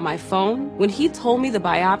pop up on my phone. When he told me the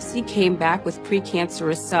biopsy came back with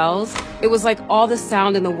precancerous cells, it was like all the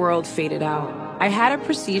sound in the world faded out. I had a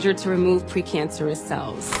procedure to remove precancerous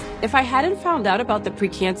cells. If I hadn't found out about the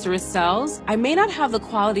precancerous cells, I may not have the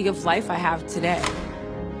quality of life I have today.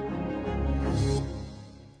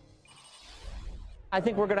 I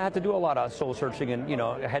think we're going to have to do a lot of soul searching and,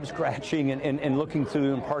 head scratching and looking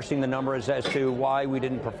through and parsing the numbers as to why we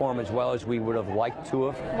didn't perform as well as we would have liked to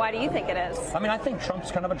have. Why do you think it is? I mean, I think Trump's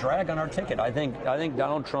kind of a drag on our ticket. I think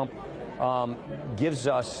Donald Trump gives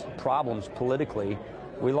us problems politically.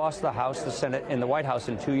 We lost the House, the Senate, and the White House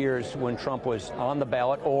in 2 years when Trump was on the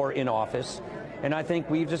ballot or in office. And I think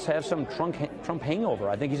we just have some Trump hangover.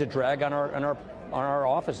 I think he's a drag on our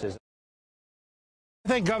offices. I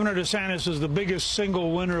think Governor DeSantis is the biggest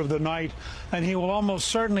single winner of the night, and he will almost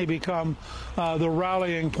certainly become the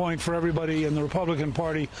rallying point for everybody in the Republican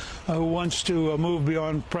Party who wants to move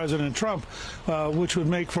beyond President Trump, which would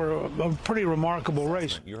make for a pretty remarkable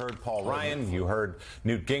race. You heard Paul Ryan, you heard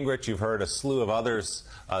Newt Gingrich, you've heard a slew of others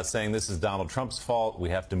saying this is Donald Trump's fault, we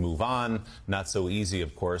have to move on. Not so easy,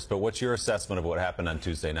 of course, but what's your assessment of what happened on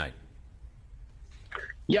Tuesday night?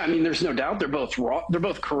 Yeah, I mean, there's no doubt they're both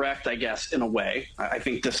correct, I guess, in a way. I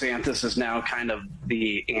think DeSantis is now kind of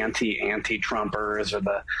the anti-Trumpers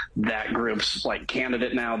or that group's like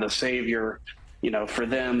candidate now, the savior. For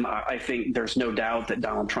them, I think there's no doubt that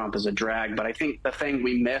Donald Trump is a drag. But I think the thing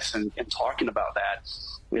we miss in talking about that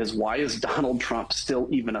is, why is Donald Trump still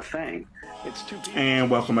even a thing? And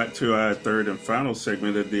welcome back to our third and final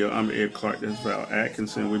segment of the deal. I'm Ed Clark. This is Val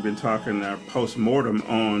Atkinson. We've been talking our post-mortem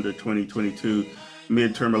on the 2022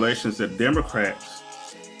 midterm elections. The Democrats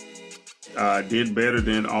did better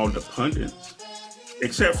than all the pundits,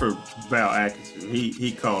 except for Val Atkinson.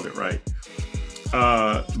 He called it right.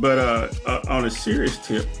 But on a serious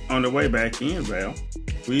tip, on the way back in, Val,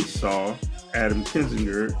 we saw Adam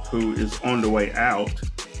Kinzinger, who is on the way out.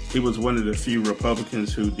 He was one of the few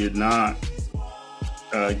Republicans who did not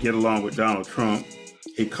get along with Donald Trump.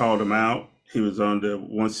 He called him out. He was on the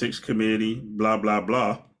 1-6 committee, blah, blah,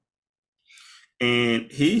 blah.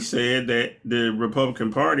 And he said that the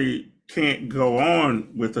Republican Party can't go on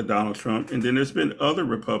with the Donald Trump. And then there's been other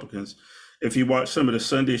Republicans. If you watch some of the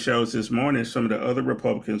Sunday shows this morning, some of the other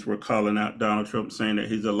Republicans were calling out Donald Trump, saying that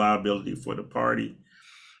he's a liability for the party.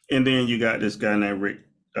 And then you got this guy named Rick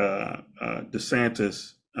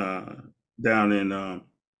DeSantis down in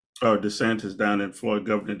Florida,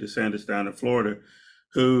 Governor DeSantis down in Florida,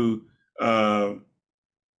 who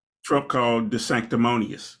Trump called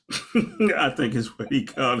DeSanctimonious. I think is what he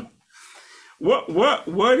called it.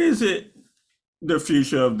 What is it? The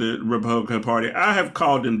future of the Republican Party? I have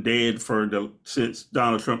called them dead since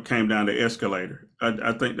Donald Trump came down the escalator.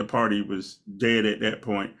 I think the party was dead at that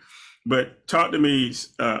point. But talk to me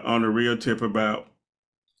on a real tip about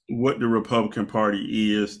what the Republican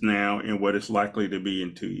Party is now and what it's likely to be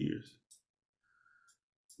in 2 years.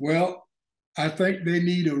 Well, I think they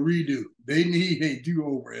need a redo. They need a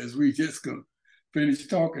do-over, as we just finished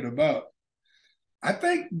talking about. I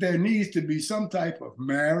think there needs to be some type of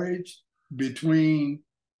marriage between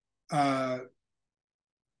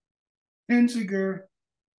Kinzinger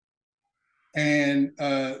and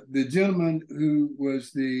the gentleman who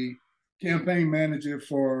was the campaign manager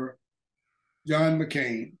for John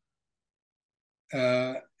McCain.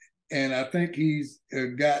 And I think he's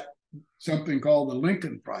got something called the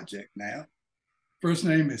Lincoln Project now. First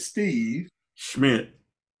name is Steve Schmidt.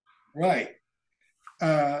 Right.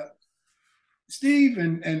 Steve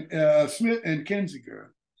and Schmidt and Kinzinger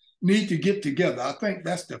need to get together. I think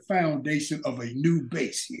that's the foundation of a new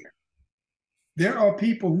base here. There are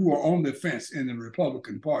people who are on the fence in the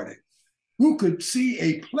Republican Party who could see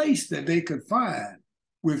a place that they could find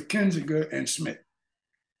with Kinzinger and Smith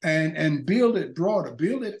and build it broader,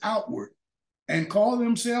 build it outward, and call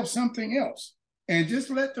themselves something else. And just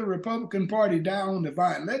let the Republican Party die on the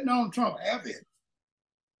vine. Let Donald Trump have it.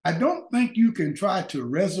 I don't think you can try to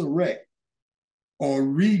resurrect or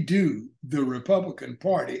redo the Republican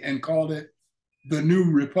Party and call it the new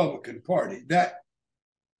Republican Party. That,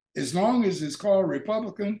 as long as it's called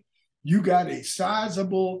Republican, you got a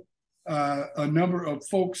sizable a number of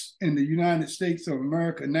folks in the United States of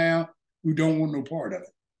America now who don't want no part of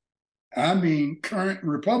it. I mean, current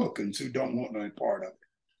Republicans who don't want no part of it.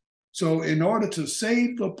 So in order to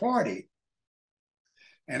save the party,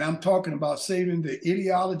 and I'm talking about saving the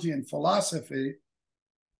ideology and philosophy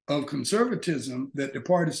of conservatism that the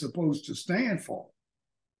party is supposed to stand for,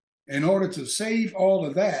 in order to save all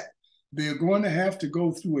of that, they're going to have to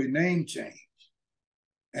go through a name change.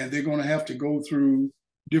 And they're going to have to go through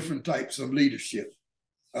different types of leadership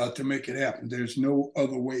to make it happen. There's no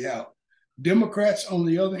other way out. Democrats, on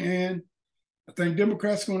the other hand, I think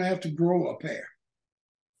Democrats are going to have to grow a pair.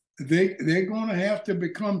 They're going to have to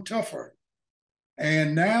become tougher.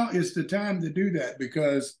 And now is the time to do that,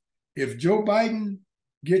 because if Joe Biden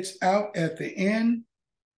gets out at the end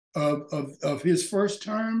of his first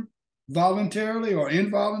term, voluntarily or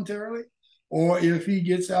involuntarily, or if he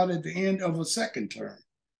gets out at the end of a second term,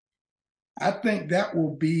 I think that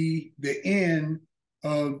will be the end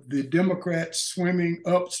of the Democrats swimming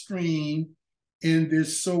upstream in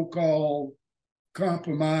this so-called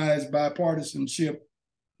compromise bipartisanship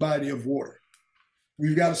body of water.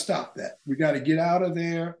 We've got to stop that. We got to get out of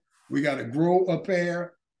there. We got to grow a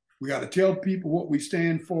pair. We got to tell people what we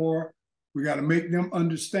stand for. We got to make them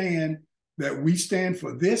understand that we stand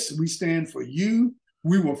for this. We stand for you.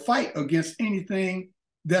 We will fight against anything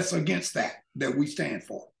that's against that we stand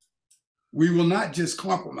for. We will not just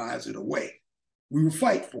compromise it away. We will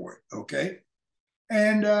fight for it, okay?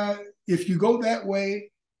 And if you go that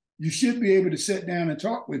way, you should be able to sit down and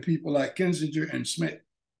talk with people like Kinzinger and Smith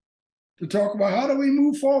to talk about how do we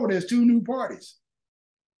move forward as two new parties.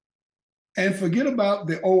 And forget about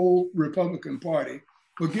the old Republican Party.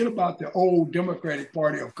 Forget about the old Democratic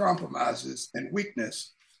Party of compromises and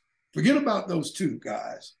weakness. Forget about those two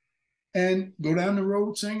guys and go down the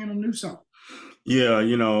road singing a new song. Yeah,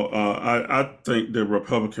 I think the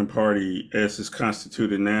Republican Party, as it's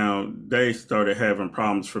constituted now, they started having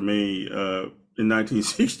problems for me in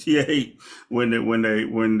 1968 when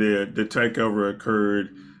the takeover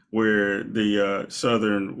occurred, where the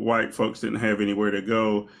Southern white folks didn't have anywhere to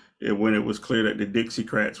go. When it was clear that the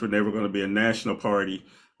Dixiecrats were never going to be a national party,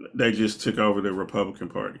 they just took over the Republican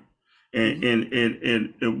Party.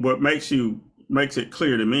 And what makes it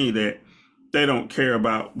clear to me that they don't care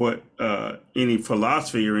about what any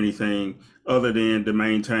philosophy or anything other than to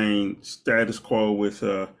maintain status quo with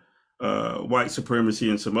white supremacy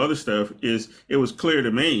and some other stuff. It was clear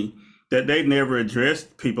to me that they never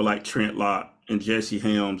addressed people like Trent Lott and Jesse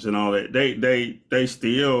Helms and all that. They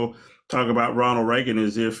still talk about Ronald Reagan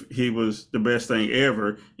as if he was the best thing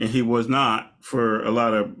ever, and he was not for a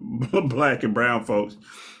lot of black and brown folks.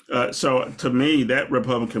 So to me, that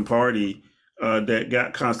Republican Party that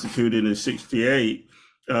got constituted in '68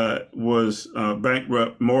 was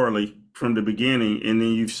bankrupt morally from the beginning. And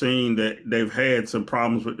then you've seen that they've had some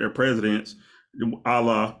problems with their presidents, a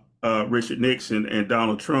la Richard Nixon and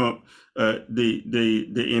Donald Trump,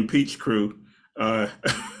 the impeach crew. Donald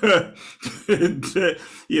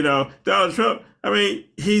Trump, I mean,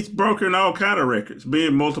 he's broken all kind of records,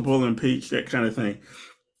 being multiple impeached, that kind of thing.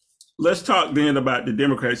 Let's talk then about the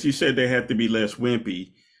Democrats. You said they have to be less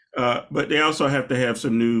wimpy, but they also have to have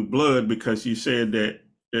some new blood, because you said that,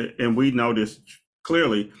 and we know this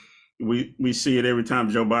clearly, we see it every time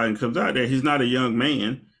Joe Biden comes out there, he's not a young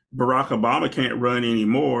man. Barack Obama can't run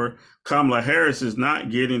anymore. Kamala Harris is not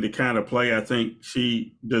getting the kind of play I think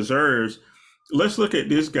she deserves. Let's look at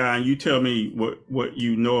this guy, and you tell me what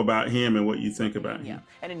you know about him and what you think about him. Yeah.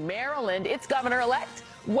 And in Maryland, it's Governor-elect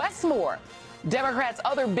Wes Moore. Democrats'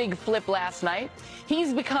 other big flip last night.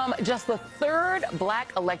 He's become just the third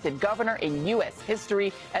black elected governor in U.S.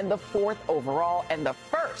 history and the fourth overall and the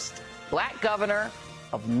first black governor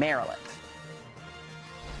of Maryland.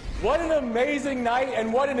 What an amazing night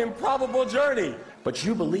and what an improbable journey. But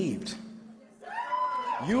you believed.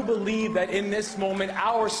 You believe that in this moment,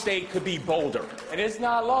 our state could be bolder. And it's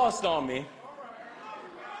not lost on me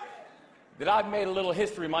that I've made a little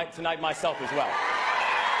history tonight myself as well.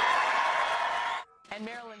 And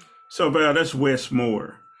Maryland. So, Val, that's Wes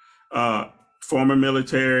Moore, former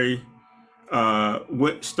military,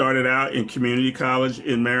 started out in community college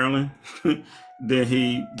in Maryland, then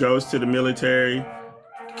he goes to the military,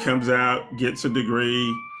 comes out, gets a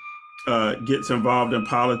degree, gets involved in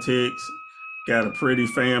politics, got a pretty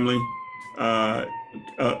family, a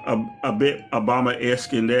bit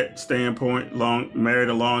Obama-esque in that standpoint, married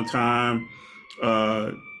a long time.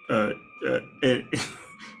 And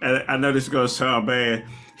I know this is going to sound bad.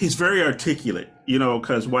 He's very articulate,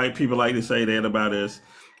 because white people like to say that about us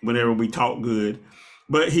whenever we talk good.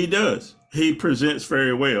 But he does. He presents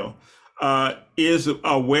very well. Is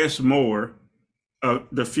a Wes Moore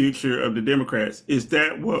the future of the Democrats? Is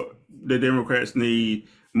that what the Democrats need,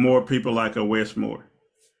 more people like a Wes Moore?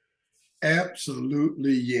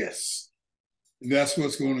 Absolutely, yes. That's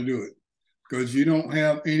what's going to do it. Because you don't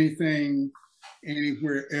have anything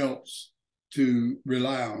anywhere else to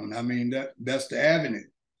rely on. I mean, that's the avenue.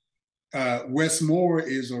 Wes Moore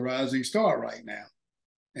is a rising star right now.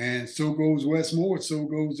 And so goes Wes Moore, so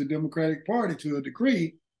goes the Democratic Party to a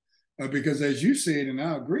degree. Because as you said, and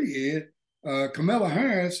I agree, Ed, Kamala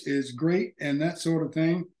Harris is great and that sort of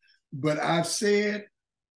thing. But I've said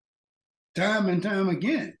time and time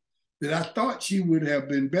again that I thought she would have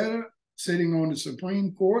been better sitting on the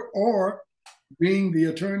Supreme Court or being the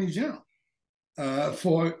Attorney General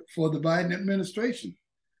for the Biden administration.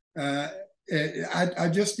 I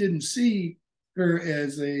just didn't see her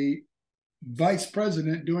as a vice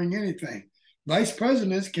president doing anything. Vice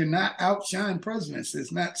presidents cannot outshine presidents.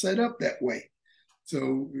 It's not set up that way.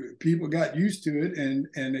 So people got used to it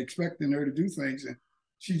and expecting her to do things, and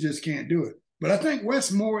she just can't do it. But I think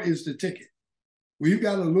Wes Moore is the ticket. We've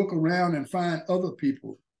got to look around and find other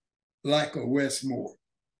people like a Wes Moore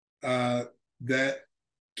that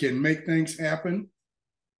can make things happen,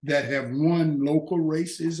 that have won local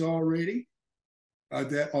races already,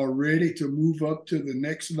 that are ready to move up to the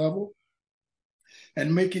next level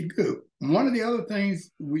and make it good. One of the other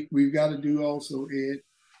things we've got to do also, Ed,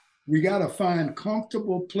 we got to find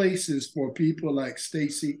comfortable places for people like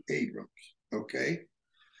Stacey Abrams, okay?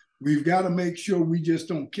 We've got to make sure we just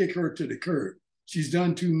don't kick her to the curb. She's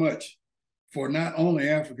done too much for not only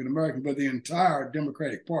African Americans, but the entire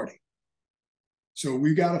Democratic Party. So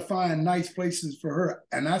we got to find nice places for her.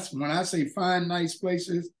 And that's when I say find nice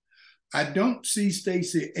places, I don't see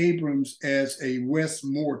Stacey Abrams as a Wes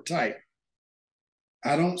Moore type.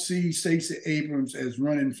 I don't see Stacey Abrams as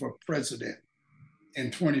running for president in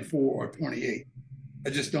 24 or 28. I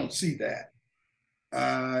just don't see that.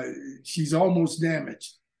 She's almost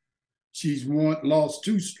damaged. She's lost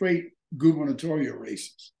 2 straight gubernatorial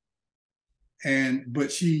races.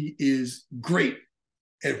 But she is great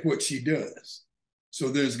at what she does. So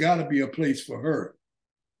there's got to be a place for her,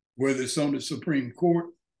 whether it's on the Supreme Court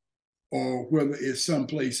or whether it's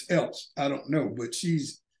someplace else. I don't know, but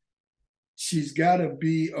she's got to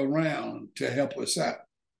be around to help us out.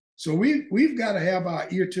 So we've got to have our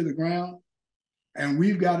ear to the ground, and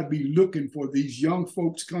we've got to be looking for these young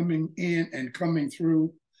folks coming in and coming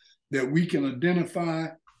through that we can identify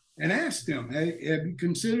and ask them, hey, have you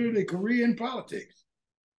considered a career in politics?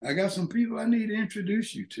 I got some people I need to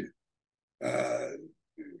introduce you to.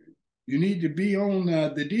 You need to be on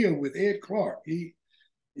The Deal with Ed Clark. You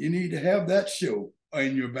need to have that show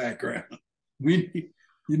in your background. You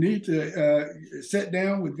need to sit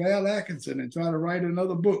down with Val Atkinson and try to write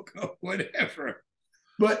another book or whatever.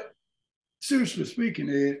 But seriously speaking,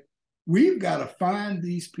 Ed, we've got to find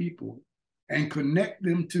these people and connect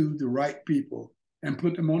them to the right people and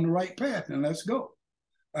put them on the right path, and let's go.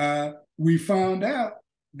 We found out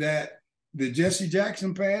that the Jesse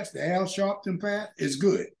Jackson path, the Al Sharpton path is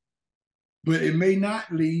good, but it may not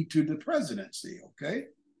lead to the presidency, okay?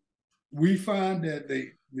 We find that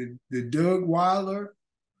the Doug Weiler,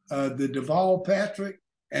 the Deval Patrick,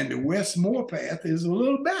 and the Wes Moore path is a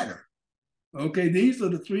little better. Okay, these are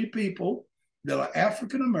the 3 people that are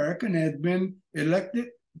African American and have been elected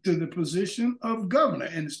to the position of governor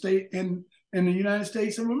in the state in the United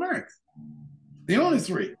States of America. The only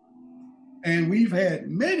 3. And we've had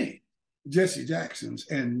many Jesse Jacksons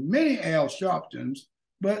and many Al Sharptons,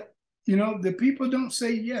 but the people don't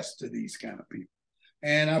say yes to these kind of people.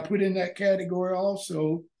 And I put in that category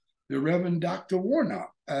also the Reverend Dr.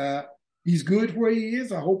 Warnock. He's good where he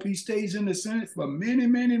is. I hope he stays in the Senate for many,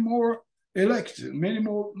 many more elections, many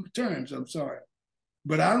more terms, I'm sorry.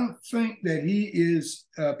 But I don't think that he is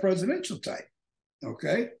a presidential type,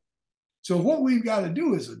 okay? So what we've got to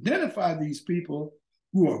do is identify these people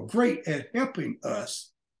who are great at helping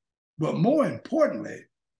us, but more importantly,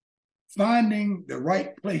 finding the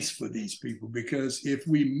right place for these people. Because if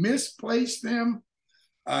we misplace them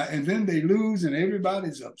and then they lose and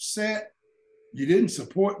everybody's upset, you didn't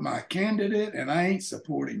support my candidate and I ain't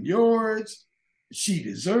supporting yours, she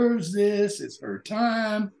deserves this, it's her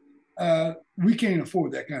time. we can't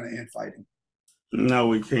afford that kind of infighting. No,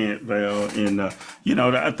 we can't, Val. And,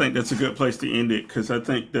 I think that's a good place to end it because I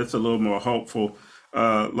think that's a little more hopeful.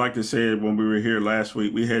 Like I said, when we were here last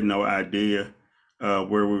week, we had no idea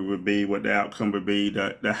where we would be, what the outcome would be.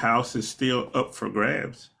 The House is still up for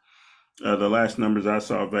grabs. The last numbers I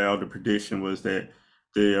saw, Val, the prediction was that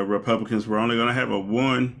the Republicans were only going to have a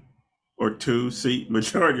 1 or 2 seat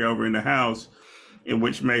majority over in the House, in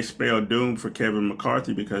which may spell doom for Kevin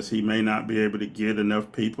McCarthy because he may not be able to get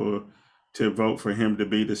enough people to vote for him to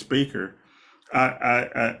be the speaker.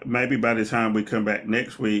 I maybe by the time we come back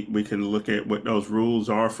next week, we can look at what those rules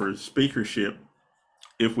are for speakership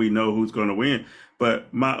if we know who's going to win.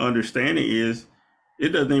 But my understanding is it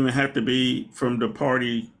doesn't even have to be from the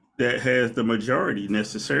party that has the majority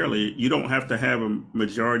necessarily. You don't have to have a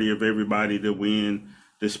majority of everybody to win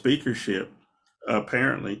the speakership,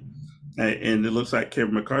 apparently. And it looks like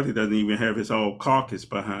Kevin McCarthy doesn't even have his whole caucus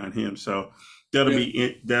behind him. So that'll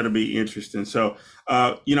be interesting. So,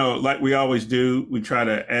 like we always do, we try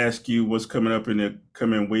to ask you what's coming up in the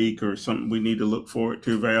coming week or something we need to look forward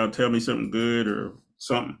to. Val, tell me something good or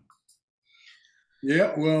something.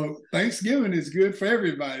 Yeah, well, Thanksgiving is good for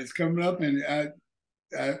everybody. It's coming up, and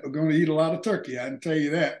I'm going to eat a lot of turkey, I can tell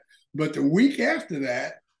you that. But the week after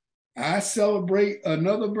that, I celebrate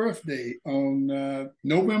another birthday on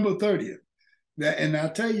November 30th. And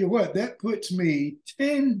I'll tell you what, that puts me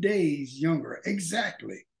 10 days younger,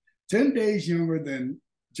 exactly 10 days younger than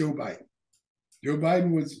Joe Biden. Joe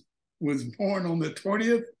Biden was born on the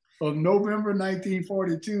 20th of November,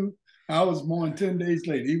 1942. I was born 10 days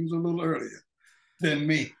later. He was a little earlier than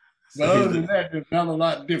me. But other than that, there's not a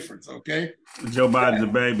lot of difference, okay? Joe Biden's a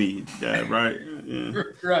baby, right? Yeah.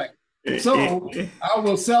 Right. So I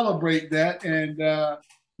will celebrate that. And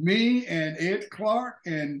me and Ed Clark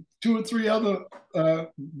and 2 or 3 other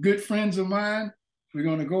good friends of mine, we're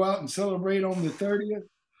going to go out and celebrate on the 30th,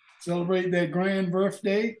 celebrate that grand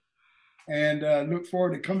birthday, and look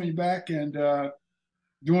forward to coming back and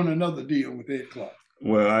doing another deal with Ed Clark.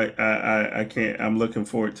 Well, I can't. I'm looking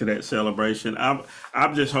forward to that celebration.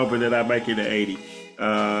 I'm just hoping that I make it to 80.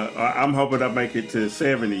 I'm hoping I make it to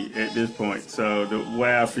 70 at this point. So the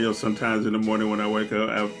way I feel sometimes in the morning when I wake up,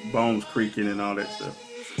 I have bones creaking and all that stuff.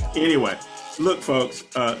 Anyway, look, folks,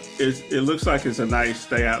 it looks like it's a nice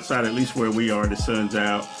day outside, at least where we are. The sun's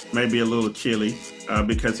out, maybe a little chilly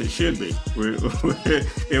because it should be. We're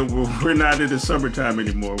not in the summertime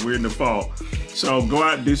anymore. We're in the fall. So go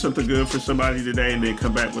out and do something good for somebody today and then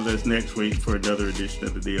come back with us next week for another edition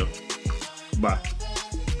of The Deal. Bye.